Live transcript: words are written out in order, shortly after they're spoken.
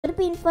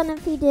been fun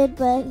if he did,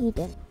 but he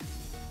didn't.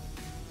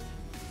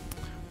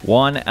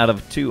 1 out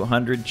of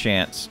 200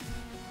 chance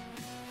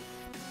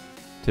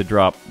to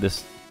drop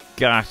this.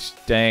 Gosh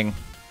dang.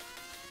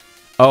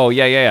 Oh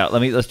yeah.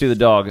 Let's do the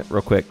dog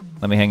real quick.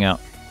 Let me hang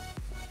out.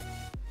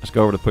 Let's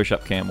go over to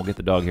push-up cam. We'll get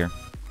the dog here.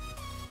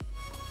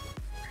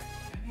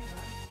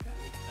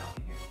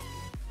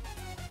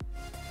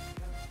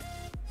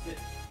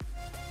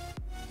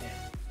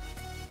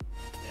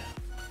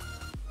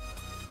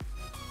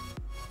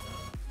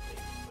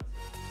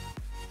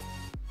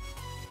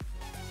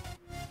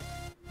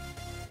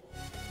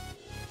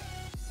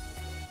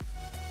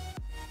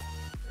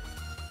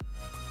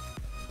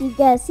 You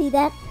guys see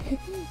that?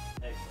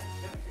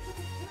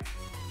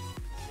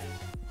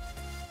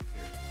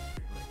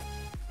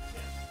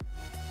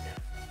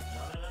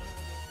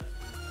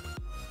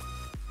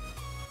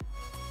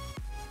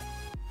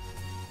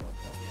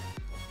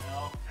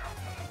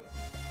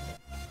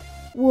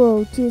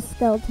 Whoa, 2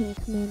 skeleton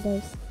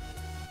commandos.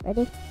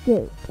 Ready?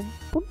 Go.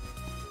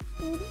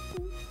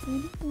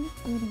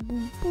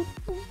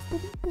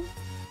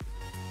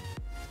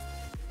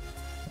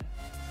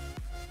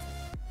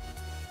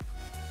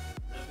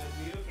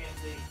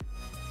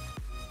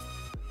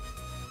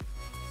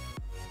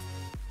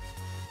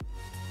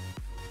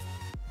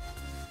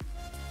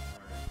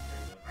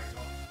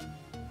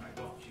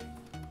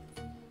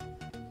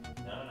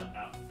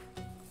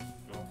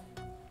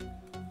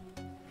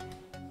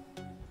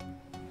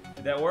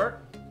 Did that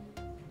work?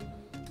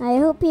 I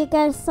hope you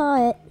guys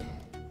saw it.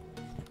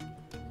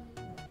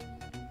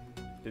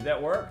 Did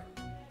that work?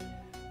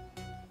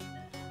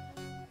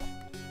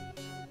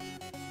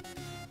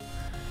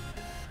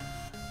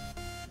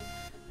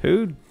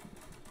 Who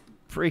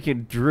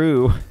freaking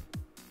drew?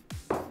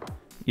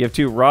 You have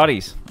 2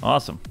 Roddies.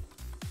 Awesome.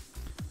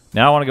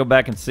 Now I want to go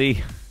back and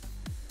see.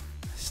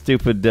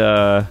 Stupid.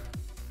 Yeah,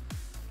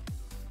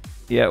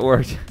 it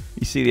worked.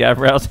 You see the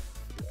eyebrows?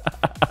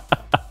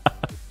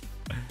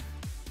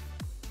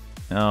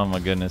 Oh my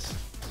goodness.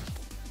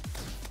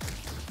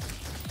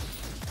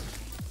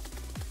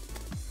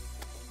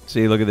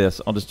 See, look at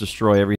this. I'll just destroy everything.